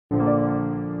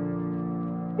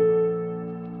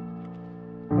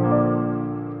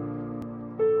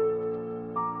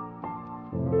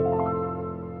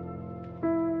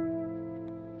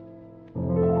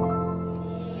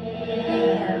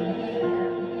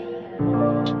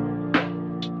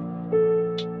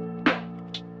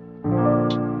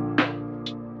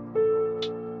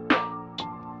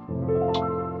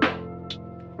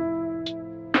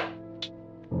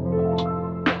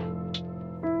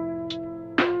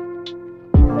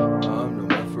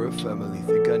family.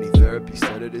 Think I need therapy,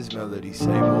 started this melody.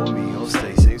 Same old me, on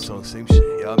stay, same song, same shit.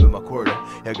 Yeah, I'm in my corner,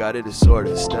 yeah, got it disorder.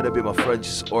 Instead of being my friend,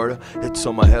 just order. Hits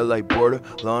on my head like border.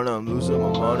 Lana, I'm losing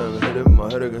my mind. I'm hitting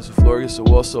my head against the floor, against the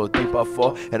wall, so deep I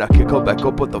fall. And I can't come back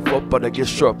up with the fuck, but I get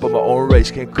struck by my own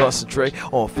race. Can't concentrate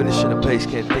on finishing the pace.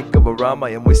 Can't think of a rhyme,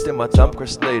 I am wasting my time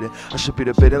procrastinating. I should be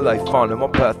debating like finding my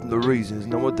path and the reasons.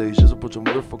 Nowadays, just a bunch of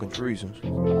motherfucking treasons.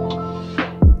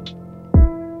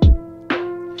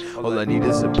 All I need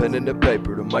is a pen and a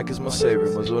paper, the mic is my savior.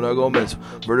 My zone I go mental,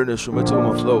 murder instrumental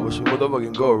with my flow. Wish a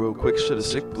motherfucking go real quick, shit a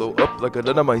sick blow up like a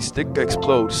dynamite stick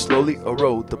explode. Slowly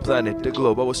erode the planet, the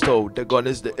globe. I was told that gun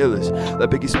is the illest, like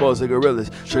Biggie Smalls, the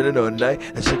gorillas. Training all night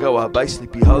and check out how I bite.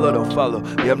 Sleepy hollow, don't follow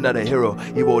me, I'm not a hero.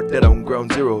 Evil dead, I'm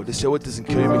ground zero. They say what doesn't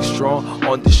kill you makes strong.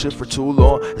 On this shit for too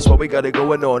long, that's why we got it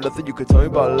going on. Nothing you can tell me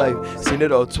about life. Seen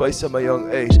it all twice at my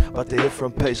young age. About to hit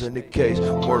from page like Nick Cage.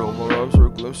 Mortal, my arms were a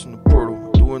glimpse in the portal.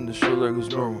 Doing the shit like it's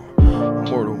normal.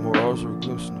 Immortal, more arms are a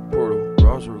glimpse in the portal. More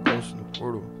arms are a glimpse in the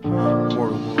portal.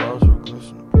 Immortal, more arms are a glimpse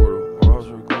in the portal. More arms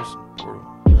are a glimpse in the portal.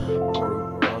 Immortal,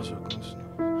 more arms are a glimpse in the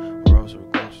portal. More arms are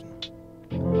a glimpse in the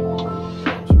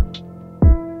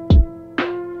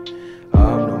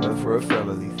I'm no man for a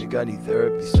family. Think I need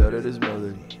therapy, started this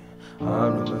melody.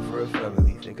 I'm no man for a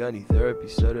family. Think I need therapy,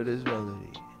 started this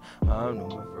melody. I'm no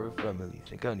man for a family.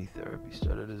 Think I need therapy,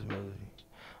 started this melody.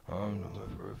 I'm no man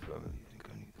for a family. Think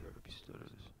I need therapy, started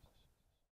this.